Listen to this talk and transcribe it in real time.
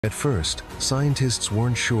At first, scientists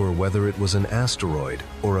weren't sure whether it was an asteroid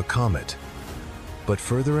or a comet. But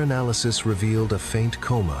further analysis revealed a faint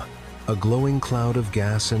coma, a glowing cloud of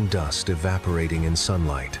gas and dust evaporating in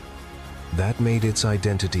sunlight. That made its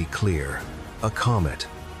identity clear: a comet.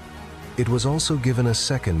 It was also given a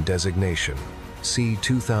second designation, C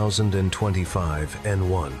 2025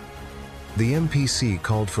 N1. The MPC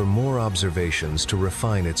called for more observations to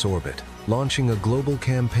refine its orbit, launching a global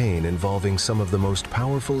campaign involving some of the most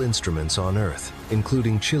powerful instruments on Earth,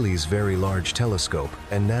 including Chile's Very Large Telescope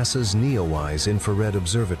and NASA's NEOWISE infrared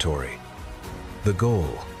observatory. The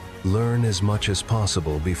goal: learn as much as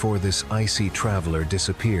possible before this icy traveler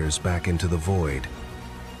disappears back into the void.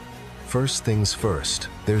 First things first,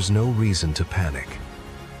 there's no reason to panic.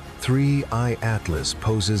 3I Atlas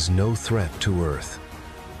poses no threat to Earth.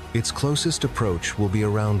 Its closest approach will be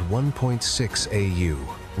around 1.6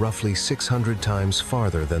 AU, roughly 600 times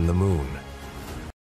farther than the Moon.